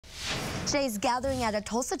Today's gathering at a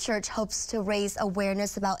Tulsa church hopes to raise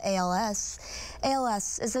awareness about ALS.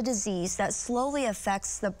 ALS is a disease that slowly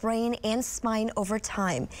affects the brain and spine over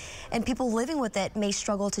time, and people living with it may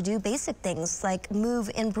struggle to do basic things like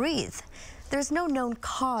move and breathe. There's no known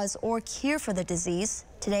cause or cure for the disease.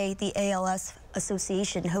 Today, the ALS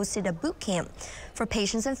Association hosted a boot camp for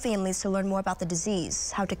patients and families to learn more about the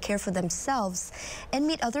disease, how to care for themselves, and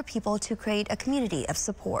meet other people to create a community of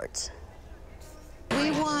support.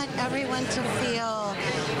 We want everyone to feel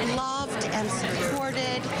loved and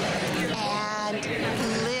supported and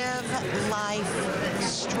live life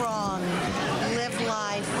strong, live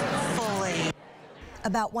life fully.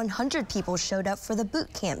 About 100 people showed up for the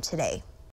boot camp today.